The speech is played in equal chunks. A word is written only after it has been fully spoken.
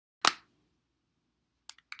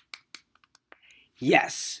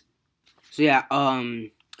Yes. So yeah,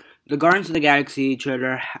 the Guardians of the Galaxy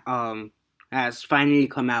trailer has finally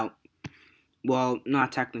come out. Well,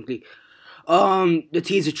 not technically. The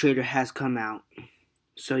teaser trailer has come out.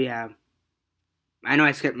 So yeah, I know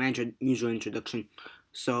I skipped my usual introduction.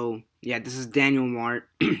 So yeah, this is Daniel Mart.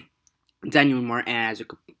 Daniel Mart, and as you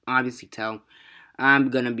could obviously tell, I'm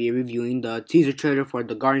gonna be reviewing the teaser trailer for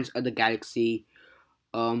the Guardians of the Galaxy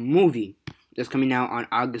movie that's coming out on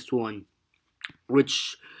August 1,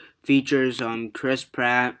 which features Chris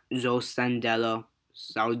Pratt, Zoe Saldana,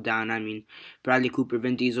 Bradley Cooper,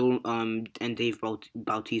 Vin Diesel, and Dave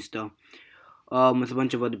Bautista, with a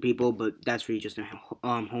bunch of other people, but that's really just a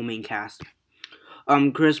whole main cast.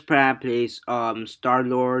 Chris Pratt plays Star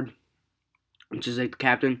Lord, which is like the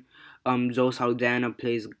captain. Zoe Saldana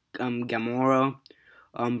plays Gamora.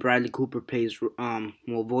 Bradley Cooper plays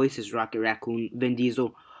voices Rocket Raccoon. Vin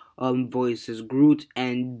Diesel voices Groot,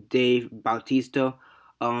 and Dave Bautista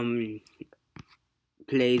um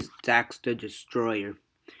plays Dax the Destroyer.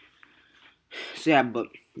 So yeah, but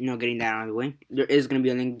getting that out of the way, there is gonna be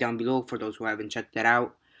a link down below for those who haven't checked that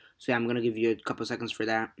out. So yeah, I'm gonna give you a couple seconds for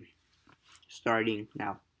that. Starting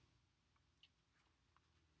now.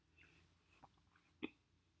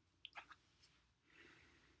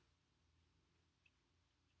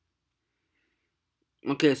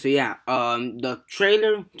 Okay, so yeah, the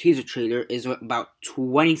teaser trailer is about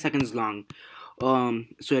 20 seconds long.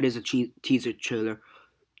 So it is a teaser trailer.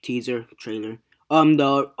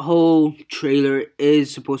 The whole trailer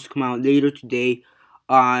is supposed to come out later today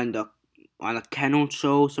on the Canon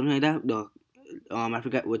show, something like that. I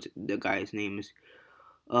forget what the guy's name is.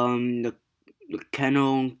 The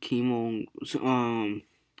Canon Chemo,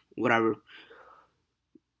 whatever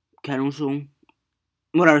Canon show,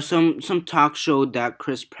 whatever, some talk show that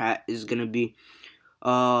Chris Pratt is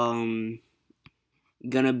um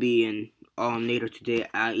gonna be in later today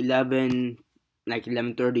at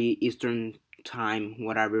 11:30 Eastern time,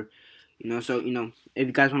 whatever. So if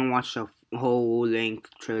you guys want to watch the whole length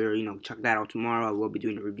trailer, check that out tomorrow. I will be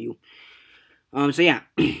doing a review. So yeah,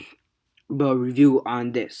 the review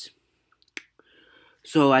on this.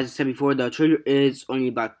 So as I said before, the trailer is only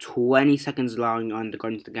about 20 seconds long on the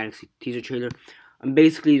Guardians of the Galaxy teaser trailer. And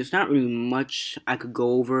basically, there's not really much I could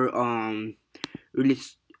go over. Really,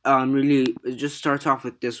 it just starts off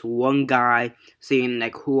with this one guy saying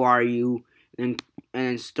like, "Who are you?"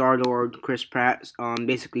 and Star Lord Chris Pratt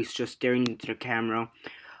basically is just staring into the camera.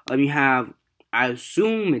 You have, I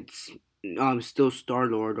assume it's still Star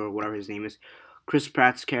Lord or whatever his name is, Chris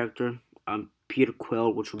Pratt's character, Peter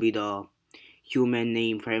Quill, which will be the human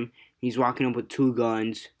name for him. He's walking up with two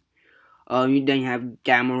guns. Then you have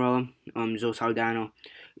Gamora, Zoe Saldana.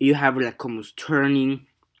 You have her like almost turning.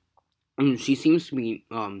 She seems to be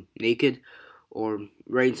naked or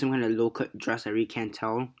wearing some kind of low cut dress. I really can't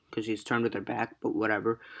tell because she's turned with her back, but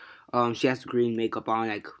whatever. She has the green makeup on,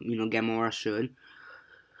 like Gamora should.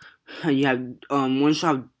 And you have one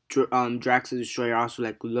shot of Drax the Destroyer also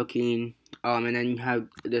like looking. And then you have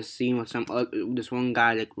this scene with this one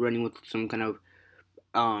guy like running with some kind of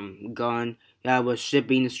gun. You have a ship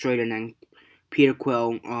being destroyed, and then Peter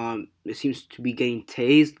Quill it seems to be getting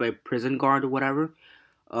tased by a prison guard or whatever.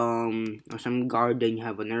 Or some guard. Then you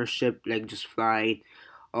have another ship like just flying,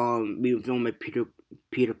 being filmed by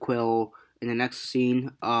Peter Quill. In the next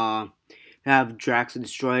scene, you have Drax the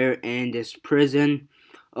Destroyer in this prison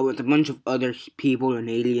with a bunch of other people and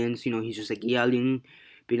aliens. He's just like yelling,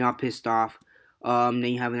 being all pissed off. Then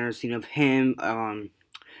you have another scene of him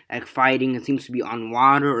like fighting. It seems to be on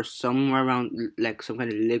water or somewhere around like some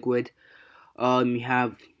kind of liquid. You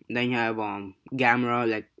have Gamera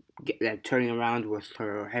like turning around with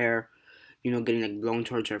her hair, getting like blown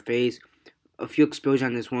towards her face. A few explosions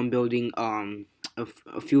on this one building. A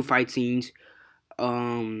few fight scenes.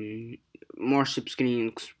 More ships getting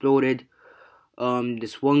exploded.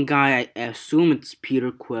 This one guy, I assume it's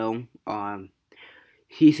Peter Quill.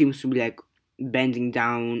 He seems to be like bending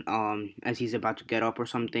down as he's about to get up or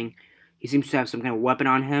something. He seems to have some kind of weapon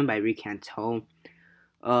on him, but I really can't tell.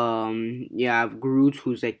 You have Groot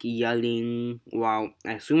who's like yelling while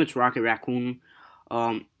I assume it's Rocket Raccoon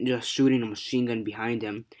just shooting a machine gun behind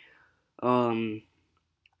him. Um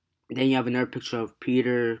then you have another picture of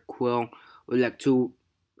Peter Quill with like two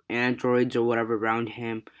androids or whatever around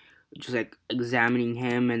him, just like examining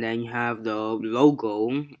him, and then you have the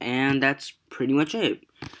logo, and that's pretty much it.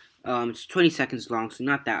 It's 20 seconds long, so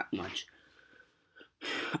not that much.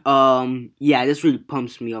 Yeah, this really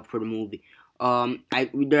pumps me up for the movie.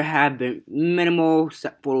 There have been minimal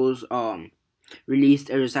set photos released.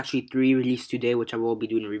 There's actually 3 released today, which I will be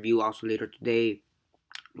doing a review also later today,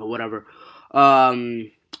 but whatever.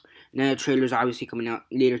 Um, And then the trailer's obviously coming out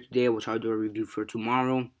later today, which I'll do a review for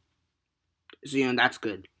tomorrow. So that's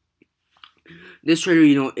good. This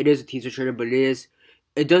trailer, it is a teaser trailer, but it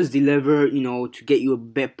does deliver, to get you a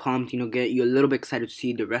bit pumped, get you a little bit excited to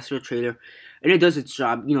see the rest of the trailer. And it does its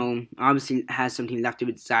job, obviously it has something left of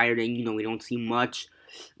its desired, and, we don't see much.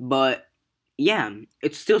 But, yeah,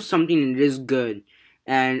 it's still something, and it is good.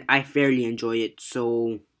 And I fairly enjoy it,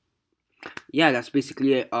 so yeah, that's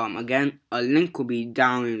basically it. Again, a link will be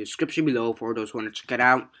down in the description below for those who want to check it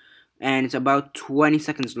out. And it's about 20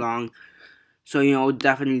 seconds long, so,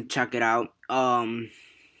 definitely check it out. Yeah,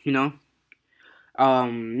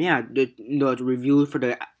 the review for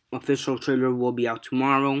the official trailer will be out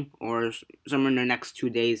tomorrow or somewhere in the next 2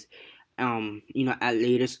 days, at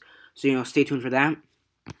latest. So, stay tuned for that.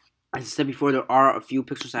 As I said before, there are a few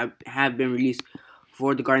pictures that have been released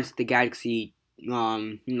for the Guardians of the Galaxy,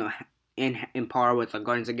 in par with the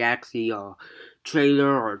Guardians of the Galaxy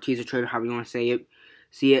trailer or teaser trailer, however you want to say it.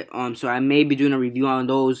 See it. So I may be doing a review on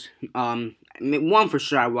those. One for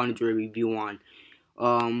sure I want to do a review on.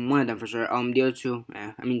 One of them for sure. The other two,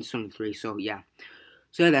 it's only 3, so yeah.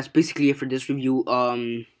 So yeah, that's basically it for this review.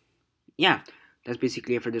 Yeah, that's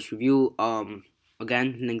basically it for this review.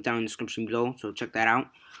 Again, link down in the description below, so check that out.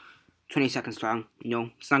 20 seconds long.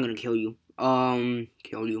 It's not gonna kill you.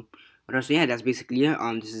 Kill you. But so yeah, that's basically it.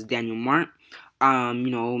 This is Daniel Mart. I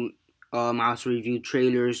also review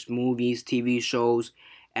trailers, movies, TV shows,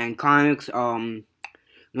 and comics.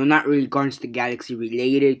 Not really Guardians of the Galaxy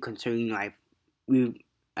related, considering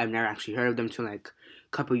I've never actually heard of them till like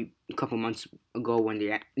a couple months ago when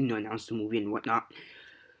they announced the movie and whatnot.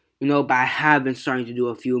 But I have been starting to do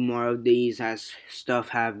a few more of these as stuff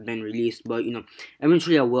have been released. But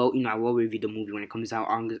eventually I will review the movie when it comes out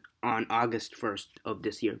on August 1st of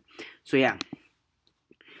this year. So yeah.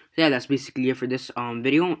 So yeah, that's basically it for this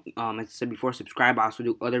video. As I said before, subscribe. I also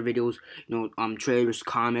do other videos, trailers,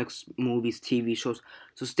 comics, movies, TV shows.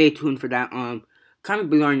 So stay tuned for that. Comment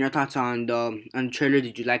below on your thoughts on the trailer.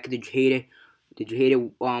 Did you like it? Did you hate it? Did you hate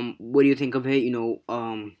it? What do you think of it?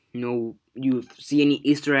 You see any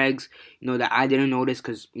Easter eggs, that I didn't notice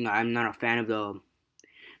because I'm not a fan of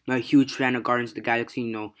not a huge fan of Guardians of the Galaxy.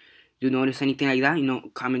 Do you notice anything like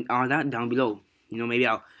that? Comment on that down below. Maybe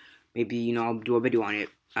I'll do a video on it.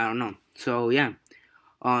 I don't know. So yeah,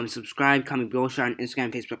 subscribe, comment below, share on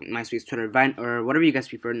Instagram, Facebook, MySpace, Twitter, Vine, or whatever you guys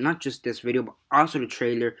prefer. Not just this video, but also the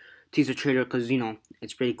trailer, teaser trailer, because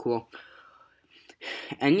it's pretty cool.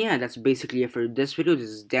 And yeah, that's basically it for this video. This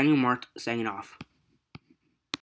is Daniel Mart signing off.